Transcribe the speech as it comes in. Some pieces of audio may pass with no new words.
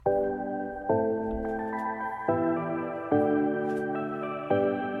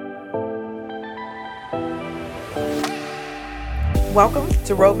Welcome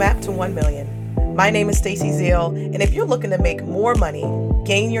to Roadmap to 1 Million. My name is Stacey Zeal, and if you're looking to make more money,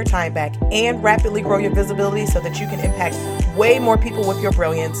 gain your time back, and rapidly grow your visibility so that you can impact way more people with your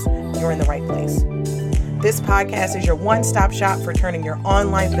brilliance, you're in the right place. This podcast is your one-stop shop for turning your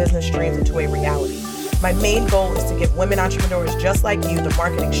online business dreams into a reality. My main goal is to give women entrepreneurs just like you the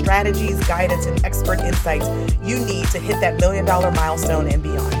marketing strategies, guidance, and expert insights you need to hit that $1 million milestone and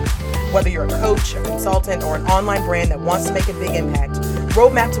beyond. Whether you're a coach, a consultant, or an online brand that wants to make a big impact,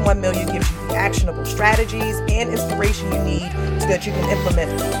 Roadmap to 1 Million gives you the actionable strategies and inspiration you need so that you can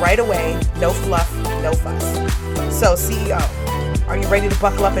implement right away, no fluff, no fuss. So CEO, are you ready to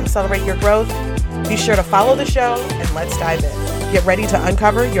buckle up and accelerate your growth? Be sure to follow the show and let's dive in. Get ready to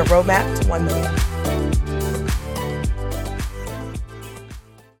uncover your roadmap to 1 million.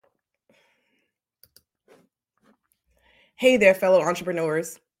 Hey there, fellow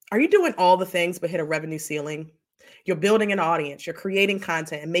entrepreneurs. Are you doing all the things but hit a revenue ceiling? You're building an audience, you're creating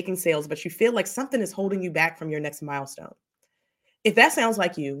content and making sales, but you feel like something is holding you back from your next milestone. If that sounds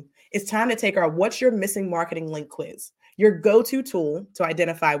like you, it's time to take our What's Your Missing Marketing Link quiz, your go-to tool to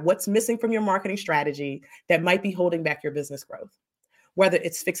identify what's missing from your marketing strategy that might be holding back your business growth. Whether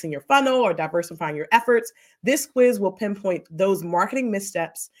it's fixing your funnel or diversifying your efforts, this quiz will pinpoint those marketing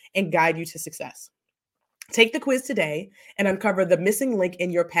missteps and guide you to success. Take the quiz today and uncover the missing link in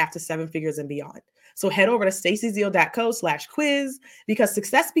your path to 7 figures and beyond. So head over to staceyzeal.co/quiz because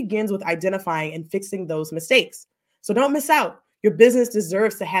success begins with identifying and fixing those mistakes. So don't miss out. Your business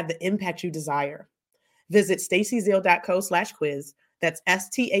deserves to have the impact you desire. Visit staceyzeal.co/quiz. That's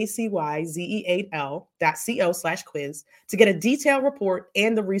STACYZEAL.co/quiz to get a detailed report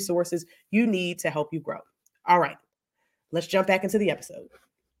and the resources you need to help you grow. All right, let's jump back into the episode.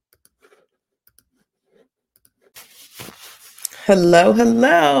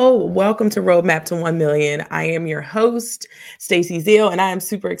 Hello. Welcome to Roadmap to 1 Million. I am your host, Stacey Zeal, and I am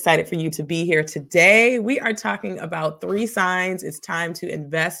super excited for you to be here today. We are talking about 3 signs it's time to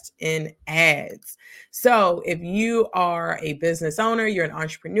invest in ads. So if you are a business owner, you're an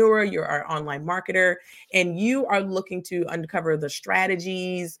entrepreneur, you're an online marketer, and you are looking to uncover the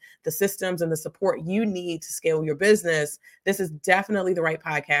strategies, the systems, and the support you need to scale your business, this is definitely the right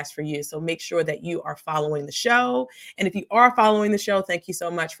podcast for you. So make sure that you are following the show. And if you are following the show, thank you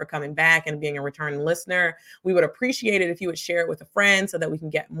so much for coming back and being a return listener. We would appreciate it if you would share it with a friend so that we can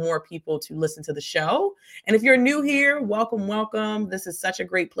get more people to listen to the show. And if you're new here, welcome. This is such a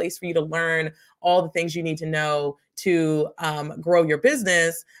great place for you to learn all the things you need to know to grow your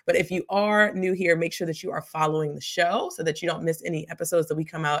business. But if you are new here, make sure that you are following the show so that you don't miss any episodes that we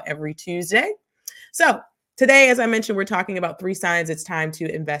come out every Tuesday. So today, as I mentioned, we're talking about 3 signs it's time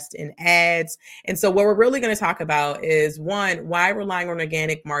to invest in ads. And so what we're really going to talk about is, 1, why relying on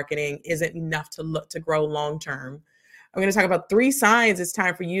organic marketing isn't enough to grow long-term. I'm going to talk about 3 signs it's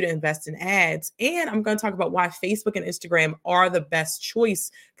time for you to invest in ads. And I'm going to talk about why Facebook and Instagram are the best choice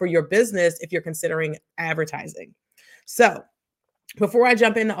for your business if you're considering advertising. So before I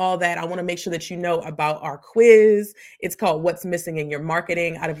jump into all that, I want to make sure that you know about our quiz. It's called What's Missing in Your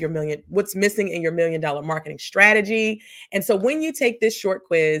Marketing What's Missing in Your $1 Million Marketing Strategy. And so when you take this short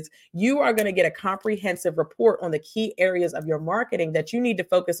quiz, you are going to get a comprehensive report on the key areas of your marketing that you need to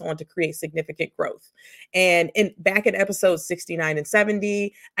focus on to create significant growth. And back in episodes 69 and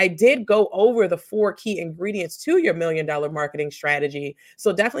 70, I did go over the 4 key ingredients to your $1 million marketing strategy.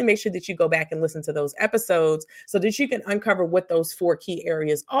 So definitely make sure that you go back and listen to those episodes so that you can uncover what those 4 key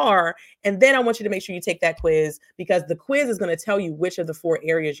areas are. And then I want you to make sure you take that quiz because the quiz is going to tell you which of the 4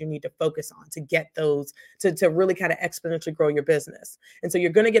 areas you need to focus on to get those to really kind of exponentially grow your business. And so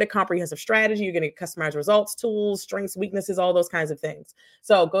you're going to get a comprehensive strategy. You're going to get customized results, tools, strengths, weaknesses, all those kinds of things.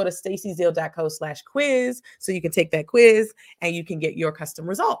 So go to staceyzeal.co/quiz so you can take that quiz and you can get your custom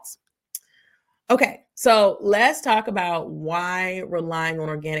results. Okay, so let's talk about why relying on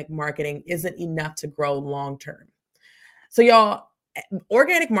organic marketing isn't enough to grow long-term. So y'all,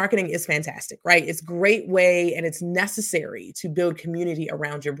 organic marketing is fantastic, right? It's a great way and it's necessary to build community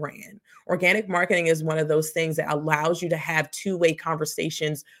around your brand. Organic marketing is one of those things that allows you to have 2-way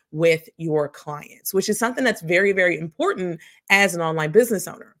conversations with your clients, which is something that's very, very important as an online business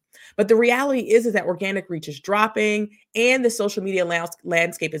owner. But the reality is that organic reach is dropping and the social media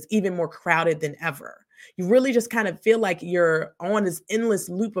landscape is even more crowded than ever. You really just kind of feel like you're on this endless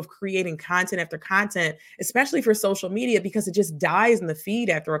loop of creating content after content, especially for social media, because it just dies in the feed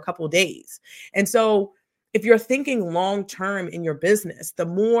after a couple of days. And so if you're thinking long-term in your business, the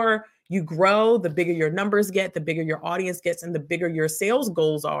more you grow, the bigger your numbers get, the bigger your audience gets, and the bigger your sales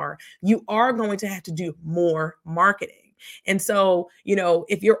goals are, you are going to have to do more marketing. And so,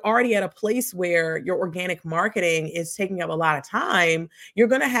 if you're already at a place where your organic marketing is taking up a lot of time, you're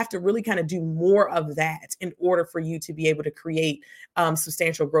going to have to really kind of do more of that in order for you to be able to create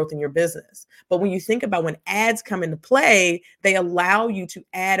substantial growth in your business. But when you think about when ads come into play, they allow you to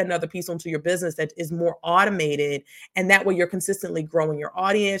add another piece onto your business that is more automated. And that way you're consistently growing your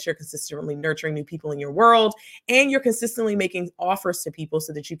audience, you're consistently nurturing new people in your world, and you're consistently making offers to people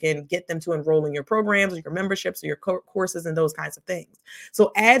so that you can get them to enroll in your programs or your memberships or your courses and those kinds of things.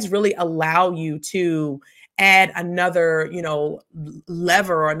 So ads really allow you to add another,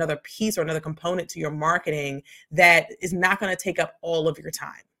 lever or another piece or another component to your marketing that is not going to take up all of your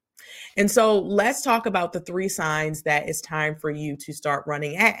time. And so let's talk about the 3 signs that it's time for you to start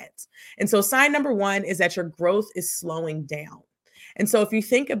running ads. And so sign number 1 is that your growth is slowing down. And so if you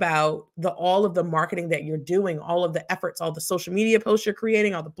think about all of the marketing that you're doing, all of the efforts, all the social media posts you're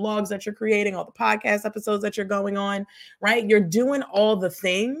creating, all the blogs that you're creating, all the podcast episodes that you're going on, right? You're doing all the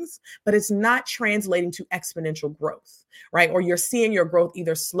things, but it's not translating to exponential growth, right? Or you're seeing your growth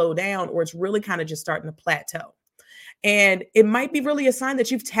either slow down or it's really kind of just starting to plateau. And it might be really a sign that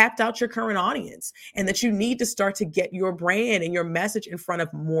you've tapped out your current audience and that you need to start to get your brand and your message in front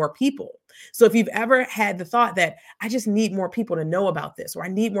of more people. So if you've ever had the thought that I just need more people to know about this, or I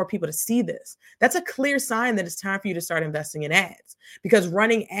need more people to see this, that's a clear sign that it's time for you to start investing in ads, because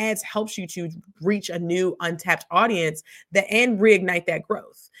running ads helps you to reach a new untapped audience and reignite that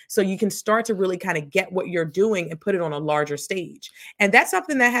growth. So you can start to really kind of get what you're doing and put it on a larger stage. And that's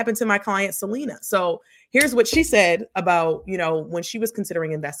something that happened to my client, Selena. So here's what she said about, when she was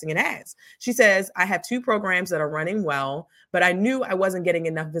considering investing in ads. She says, I have 2 programs that are running well, but I knew I wasn't getting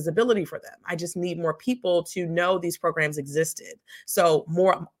enough visibility for them. I just need more people to know these programs existed. So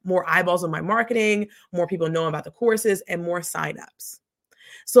more eyeballs on my marketing, more people know about the courses, and more signups.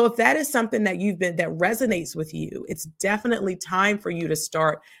 So if that is something that that resonates with you, it's definitely time for you to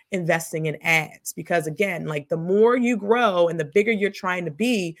start investing in ads, because again, like the more you grow and the bigger you're trying to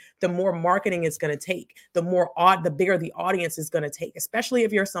be, the more marketing it's going to take, the bigger the audience is going to take, especially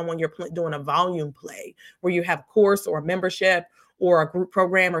if you're someone you're doing a volume play where you have a course or a membership or a group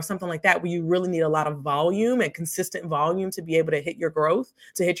program or something like that, where you really need a lot of volume and consistent volume to be able to hit your growth,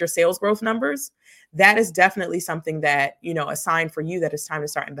 to hit your sales growth numbers. That is definitely something that, a sign for you that it's time to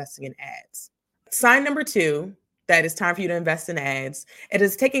start investing in ads. Sign number 2, that it's time for you to invest in ads. It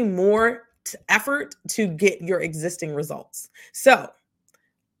is taking more effort to get your existing results. So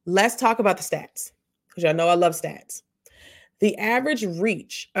let's talk about the stats, because y'all know I love stats. The average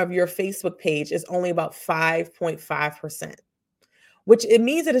reach of your Facebook page is only about 5.5%. which it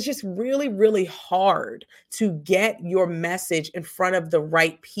means that it's just really, really hard to get your message in front of the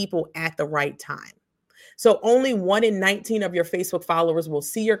right people at the right time. So only 1 in 19 of your Facebook followers will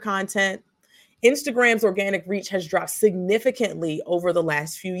see your content. Instagram's organic reach has dropped significantly over the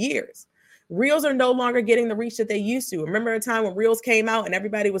last few years. Reels are no longer getting the reach that they used to. Remember a time when Reels came out and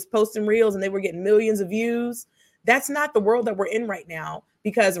everybody was posting Reels and they were getting millions of views? That's not the world that we're in right now,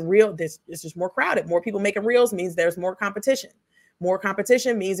 because it's just more crowded. More people making Reels means there's more competition. More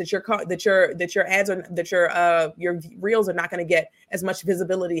competition means that your Reels are not going to get as much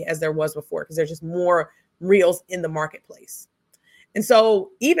visibility as there was before, because there's just more Reels in the marketplace. And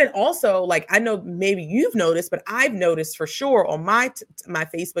so even also, like, I know maybe you've noticed, but I've noticed for sure on my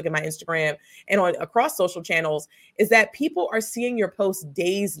Facebook and my Instagram and across social channels, is that people are seeing your posts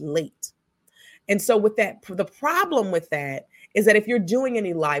days late. And so with that, the problem with that is that if you're doing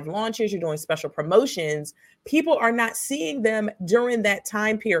any live launches, you're doing special promotions, people are not seeing them during that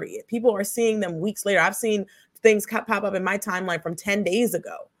time period. People are seeing them weeks later. I've seen things pop up in my timeline from 10 days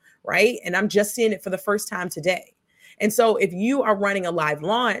ago, right? And I'm just seeing it for the first time today. And so if you are running a live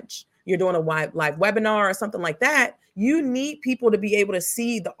launch, you're doing a live webinar or something like that, you need people to be able to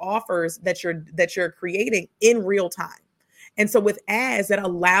see the offers that you're creating in real time. And so with ads, that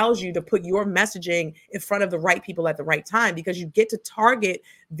allows you to put your messaging in front of the right people at the right time, because you get to target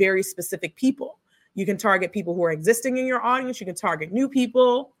very specific people. You can target people who are existing in your audience. You can target new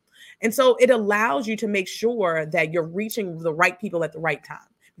people. And so it allows you to make sure that you're reaching the right people at the right time,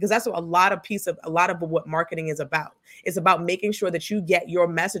 because that's what a lot of what marketing is about. It's about making sure that you get your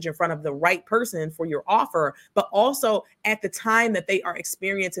message in front of the right person for your offer, but also at the time that they are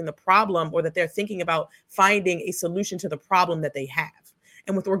experiencing the problem, or that they're thinking about finding a solution to the problem that they have.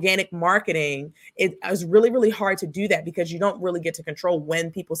 And with organic marketing, it is really, really hard to do that, because you don't really get to control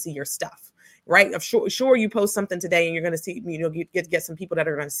when people see your stuff, right? Sure, you post something today and you're going to see, get some people that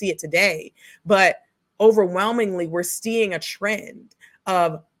are going to see it today. But overwhelmingly, we're seeing a trend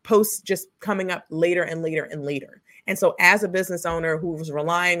of posts just coming up later and later and later. And so as a business owner who's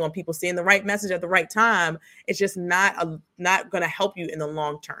relying on people seeing the right message at the right time, it's just not going to help you in the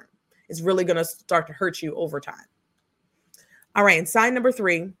long term. It's really going to start to hurt you over time. All right. And sign number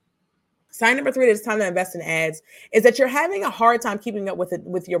three that it's time to invest in ads is that you're having a hard time keeping up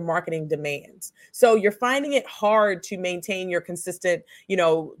with your marketing demands. So you're finding it hard to maintain your consistent,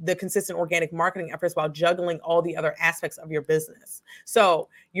 the consistent organic marketing efforts while juggling all the other aspects of your business. So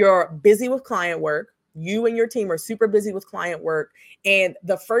you're busy with client work. You and your team are super busy with client work. And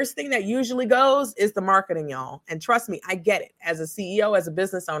the first thing that usually goes is the marketing, y'all. And trust me, I get it. As a CEO, as a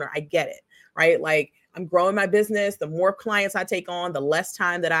business owner, I get it, right? Like, I'm growing my business. The more clients I take on, the less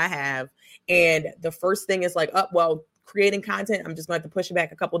time that I have. And the first thing is like, creating content, I'm just going to have to push it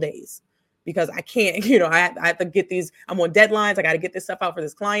back a couple days because I can't, I have to get these, I'm on deadlines. I got to get this stuff out for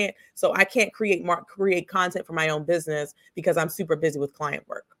this client. So I can't create content for my own business because I'm super busy with client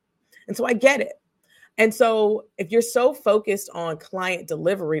work. And so I get it. And so if you're so focused on client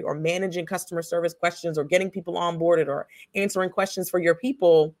delivery or managing customer service questions or getting people onboarded or answering questions for your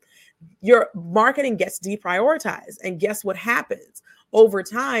people, your marketing gets deprioritized. And guess what happens? Over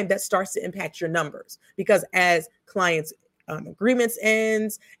time, that starts to impact your numbers because as clients' agreements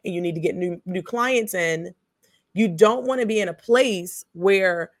ends and you need to get new clients in, you don't want to be in a place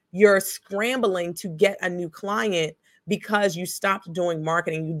where you're scrambling to get a new client because you stopped doing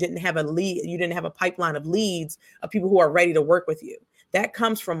marketing. You didn't have a pipeline of leads of people who are ready to work with you. That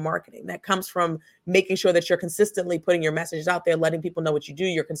comes from marketing. That comes from making sure that you're consistently putting your messages out there, letting people know what you do.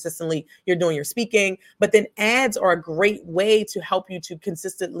 You're doing your speaking, but then ads are a great way to help you to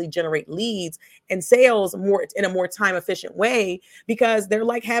consistently generate leads and sales in a more time efficient way, because they're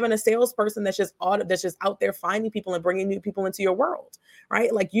like having a salesperson that's just out there finding people and bringing new people into your world,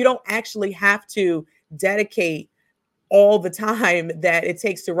 right? Like, you don't actually have to dedicate all the time that it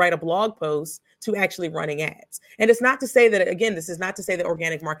takes to write a blog post to actually running ads. And it's not to say that, again, this is not to say that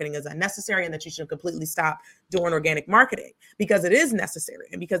organic marketing is unnecessary and that you should completely stop doing organic marketing, because it is necessary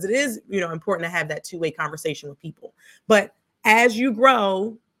and because it is, important to have that two-way conversation with people. But as you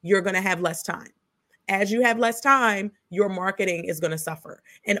grow, you're going to have less time. As you have less time, your marketing is going to suffer.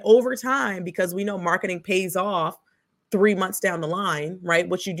 And over time, because we know marketing pays off 3 months down the line, right?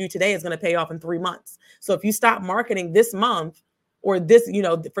 What you do today is going to pay off in 3 months. So if you stop marketing this month or this,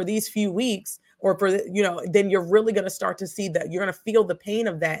 for these few weeks, or then you're really going to start to see that you're going to feel the pain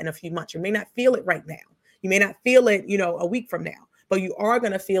of that in a few months. You may not feel it right now. You may not feel it, a week from now, but you are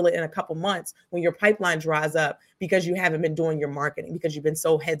going to feel it in a couple months when your pipeline dries up because you haven't been doing your marketing, because you've been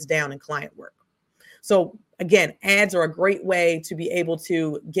so heads down in client work. So again, ads are a great way to be able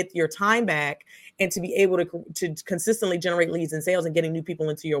to get your time back and to be able to consistently generate leads and sales and getting new people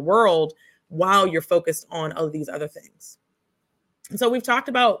into your world while you're focused on all of these other things. And so we've talked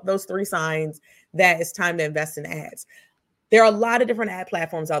about those 3 signs that it's time to invest in ads. There are a lot of different ad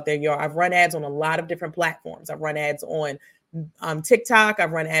platforms out there, y'all. I've run ads on a lot of different platforms. I've run ads on TikTok.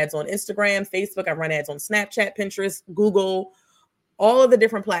 I've run ads on Instagram, Facebook. I've run ads on Snapchat, Pinterest, Google, all of the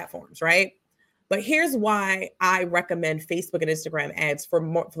different platforms, right? But here's why I recommend Facebook and Instagram ads for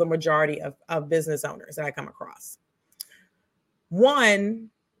the majority of business owners that I come across. One,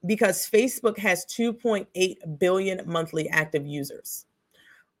 because Facebook has 2.8 billion monthly active users.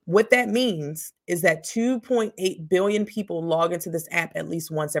 What that means is that 2.8 billion people log into this app at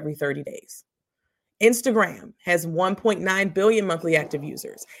least once every 30 days. Instagram has 1.9 billion monthly active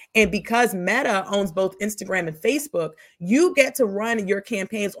users. And because Meta owns both Instagram and Facebook, you get to run your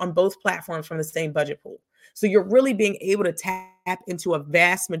campaigns on both platforms from the same budget pool. So you're really being able to tap into a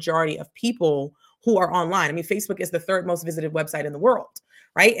vast majority of people who are online. I mean, Facebook is the 3rd most visited website in the world,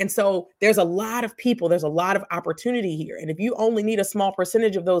 right? And so there's a lot of people, there's a lot of opportunity here. And if you only need a small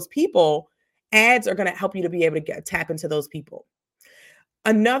percentage of those people, ads are going to help you to be able to tap into those people.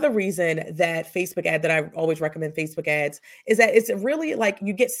 Another reason that I always recommend Facebook ads is that it's really like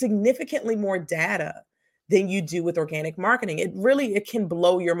you get significantly more data than you do with organic marketing. It can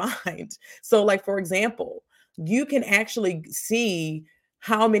blow your mind. So like, for example, you can actually see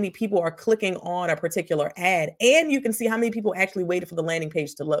how many people are clicking on a particular ad, and you can see how many people actually waited for the landing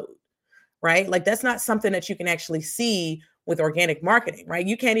page to load, right? Like, that's not something that you can actually see with organic marketing, right?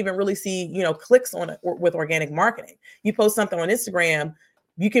 You can't even really see, clicks on it with organic marketing. You post something on Instagram,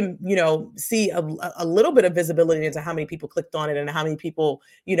 you can, see a little bit of visibility into how many people clicked on it and how many people,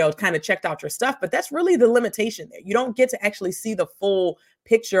 kind of checked out your stuff. But that's really the limitation there. You don't get to actually see the full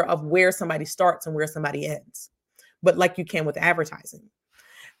picture of where somebody starts and where somebody ends, but like you can with advertising.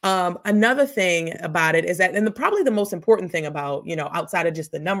 Another thing about it is that, and probably the most important thing about, outside of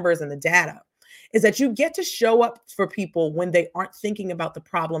just the numbers and the data, is that you get to show up for people when they aren't thinking about the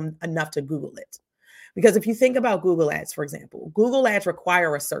problem enough to Google it. Because if you think about Google Ads, for example, Google Ads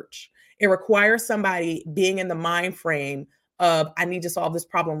require a search. It requires somebody being in the mind frame of, I need to solve this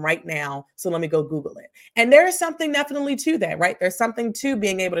problem right now, so let me go Google it. And there is something definitely to that, right? There's something to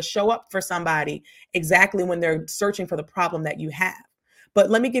being able to show up for somebody exactly when they're searching for the problem that you have. But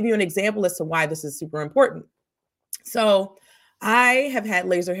let me give you an example as to why this is super important. So I have had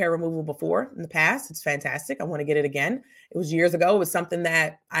laser hair removal before in the past. It's fantastic. I want to get it again. It was years ago. It was something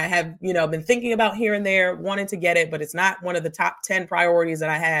that I have, been thinking about here and there, wanting to get it, but it's not one of the top 10 priorities that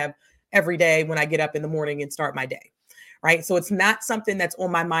I have every day when I get up in the morning and start my day, right? So it's not something that's on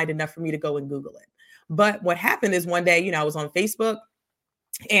my mind enough for me to go and Google it. But what happened is one day, I was on Facebook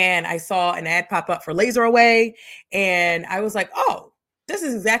and I saw an ad pop up for Laser Away. And I was like, oh, this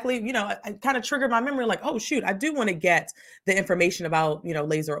is exactly, I kind of triggered my memory like, oh, shoot, I do want to get the information about,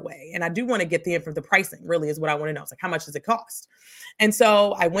 Laser Away. And I do want to get the pricing really is what I want to know. It's like, how much does it cost? And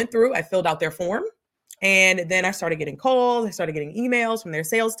so I went through, I filled out their form. And then I started getting calls. I started getting emails from their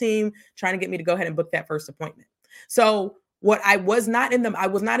sales team trying to get me to go ahead and book that first appointment. So I was not in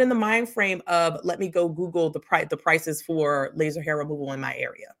the mind frame of, let me go Google the prices for laser hair removal in my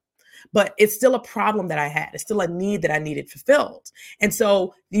area. But it's still a problem that I had. It's still a need that I needed fulfilled. And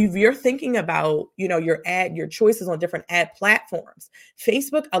so if you're thinking about, your choices on different ad platforms,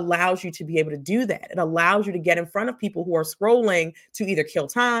 Facebook allows you to be able to do that. It allows you to get in front of people who are scrolling to either kill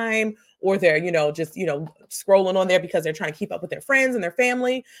time or they're, just, scrolling on there because they're trying to keep up with their friends and their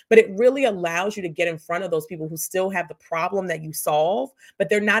family. But it really allows you to get in front of those people who still have the problem that you solve, but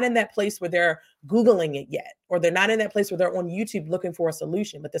they're not in that place where they're Googling it yet, or they're not in that place where they're on YouTube looking for a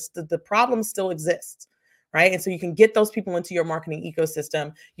solution, but the problem still exists, right? And so you can get those people into your marketing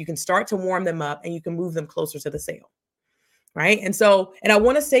ecosystem. You can start to warm them up and you can move them closer to the sale, right? And I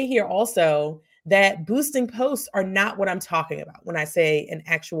want to say here also that boosting posts are not what I'm talking about when I say an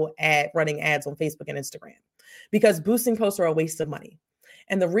actual ad, running ads on Facebook and Instagram, because boosting posts are a waste of money.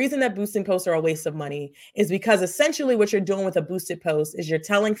 And the reason that boosting posts are a waste of money is because essentially what you're doing with a boosted post is you're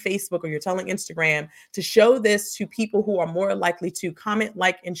telling Facebook or you're telling Instagram to show this to people who are more likely to comment,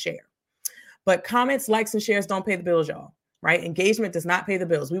 like, and share. But comments, likes, and shares don't pay the bills, y'all. Right? Engagement does not pay the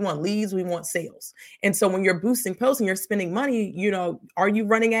bills. We want leads. We want sales. And so when you're boosting posts and you're spending money, are you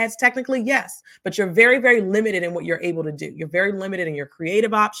running ads? Technically, yes, but you're very, very limited in what you're able to do. You're very limited in your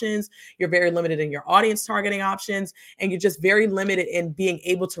creative options. You're very limited in your audience targeting options. And you're just very limited in being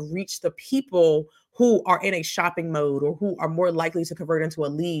able to reach the people who are in a shopping mode or who are more likely to convert into a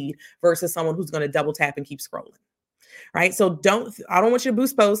lead versus someone who's going to double tap and keep scrolling. Right? So I don't want you to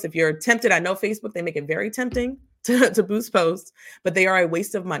boost posts. If you're tempted, I know Facebook, they make it very tempting to boost posts, but they are a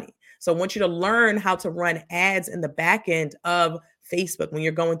waste of money. So I want you to learn how to run ads in the back end of Facebook when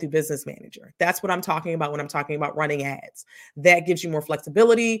you're going through Business Manager. That's what I'm talking about when I'm talking about running ads. That gives you more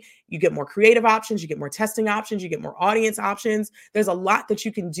flexibility. You get more creative options. You get more testing options. You get more audience options. There's a lot that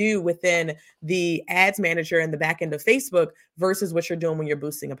you can do within the ads manager in the back end of Facebook versus what you're doing when you're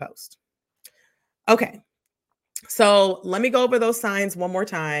boosting a post. Okay. So let me go over those signs one more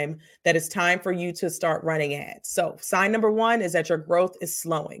time that it's time for you to start running ads. So sign number one is that your growth is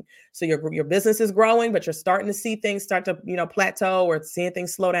slowing. So your business is growing, but you're starting to see things start to, plateau or seeing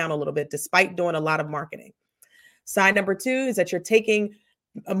things slow down a little bit despite doing a lot of marketing. Sign number two is that you're taking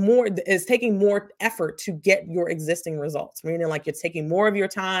more effort to get your existing results, meaning like you're taking more of your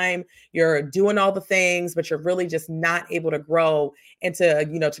time, you're doing all the things, but you're really just not able to grow and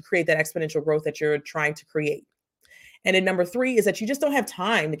to create that exponential growth that you're trying to create. And then number three is that you just don't have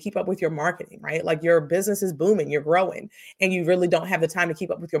time to keep up with your marketing, right? Like your business is booming, you're growing, and you really don't have the time to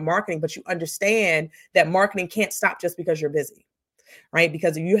keep up with your marketing, but you understand that marketing can't stop just because you're busy, right?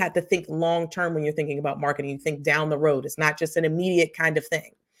 Because you have to think long-term when you're thinking about marketing. You think down the road. It's not just an immediate kind of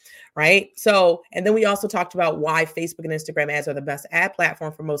thing, right? So, and then we also talked about why Facebook and Instagram ads are the best ad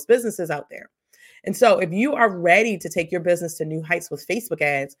platform for most businesses out there. And so if you are ready to take your business to new heights with Facebook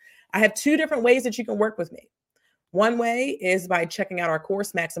ads, I have two different ways that you can work with me. One way is by checking out our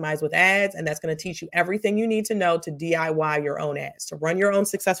course, Maximize with Ads, and that's going to teach you everything you need to know to DIY your own ads, to run your own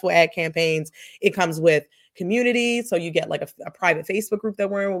successful ad campaigns. It comes with community, so you get like a private Facebook group that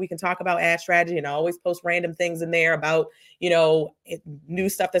we're in where we can talk about ad strategy, and I always post random things in there about, new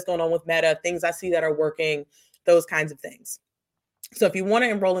stuff that's going on with Meta, things I see that are working, those kinds of things. So if you want to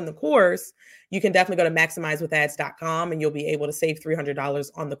enroll in the course, you can definitely go to maximizewithads.com and you'll be able to save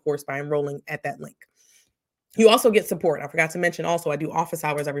 $300 on the course by enrolling at that link. You also get support. I forgot to mention also, I do office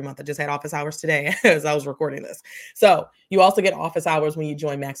hours every month. I just had office hours today as I was recording this. So you also get office hours when you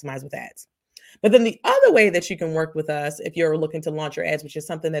join Maximize with Ads. But then the other way that you can work with us, if you're looking to launch your ads, which is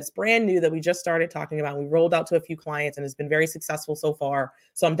something that's brand new that we just started talking about, we rolled out to a few clients and it's been very successful so far.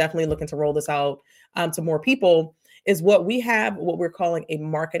 So I'm definitely looking to roll this out to more people, is what we're calling a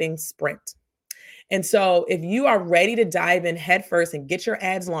marketing sprint. And so if you are ready to dive in head first and get your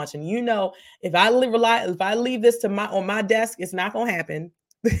ads launched, and if I leave this on my desk, it's not going to happen.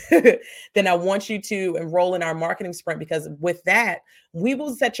 Then I want you to enroll in our marketing sprint, because with that, we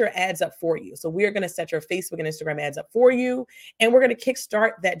will set your ads up for you. So we are going to set your Facebook and Instagram ads up for you, and we're going to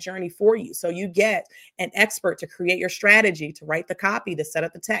kickstart that journey for you. So you get an expert to create your strategy, to write the copy, to set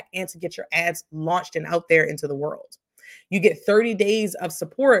up the tech, and to get your ads launched and out there into the world. You get 30 days of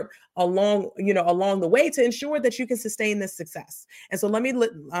support along the way to ensure that you can sustain this success. And so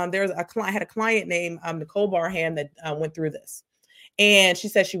I had a client named Nicole Barham that went through this. And she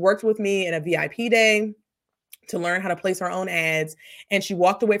said she worked with me in a VIP day to learn how to place her own ads. And she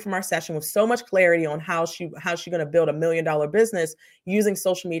walked away from our session with so much clarity on how she's going to build $1 million business using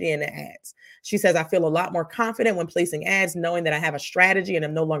social media and ads. She says, I feel a lot more confident when placing ads, knowing that I have a strategy and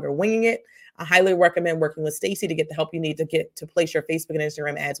I'm no longer winging it. I highly recommend working with Stacey to get the help you need to place your Facebook and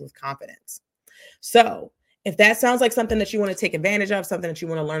Instagram ads with confidence. So if that sounds like something that you want to take advantage of, something that you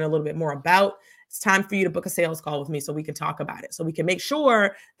want to learn a little bit more about, it's time for you to book a sales call with me so we can talk about it. So we can make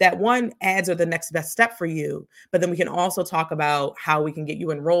sure that ads are the next best step for you, but then we can also talk about how we can get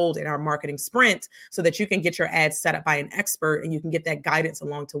you enrolled in our marketing sprint so that you can get your ads set up by an expert and you can get that guidance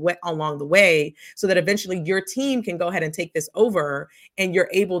along the way, so that eventually your team can go ahead and take this over and you're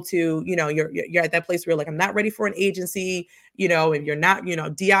able to, you're at that place where you're like, I'm not ready for an agency, and you're not,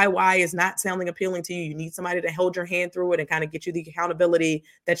 DIY is not sounding appealing to you. You need somebody to hold your hand through it and kind of get you the accountability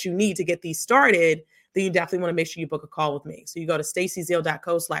that you need to get these started. Then you definitely want to make sure you book a call with me. So you go to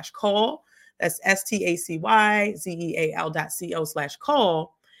staceyzeal.co/call. That's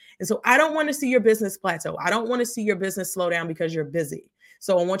STACYZEAL.co/call. And so I don't want to see your business plateau. I don't want to see your business slow down because you're busy.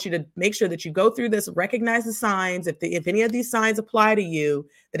 So I want you to make sure that you go through this, recognize the signs. If any of these signs apply to you,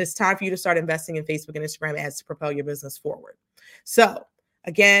 that it's time for you to start investing in Facebook and Instagram ads to propel your business forward. So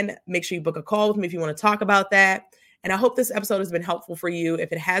again, make sure you book a call with me if you want to talk about that. And I hope this episode has been helpful for you.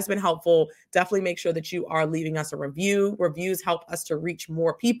 If it has been helpful, definitely make sure that you are leaving us a review. Reviews help us to reach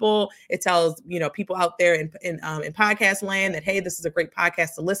more people. It tells, people out there in podcast land that, hey, this is a great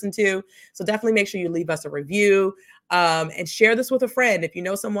podcast to listen to. So definitely make sure you leave us a review and share this with a friend. If you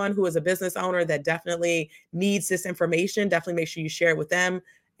know someone who is a business owner that definitely needs this information, definitely make sure you share it with them.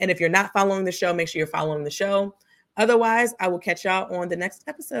 And if you're not following the show, make sure you're following the show. Otherwise, I will catch y'all on the next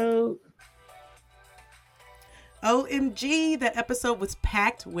episode. OMG, that episode was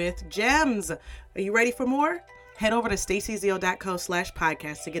packed with gems. Are you ready for more? Head over to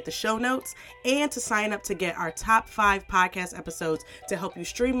staceyzeal.co/podcast to get the show notes and to sign up to get our top 5 podcast episodes to help you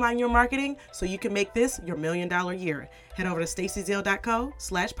streamline your marketing so you can make this your $1 million year. Head over to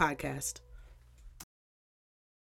staceyzeal.co/podcast.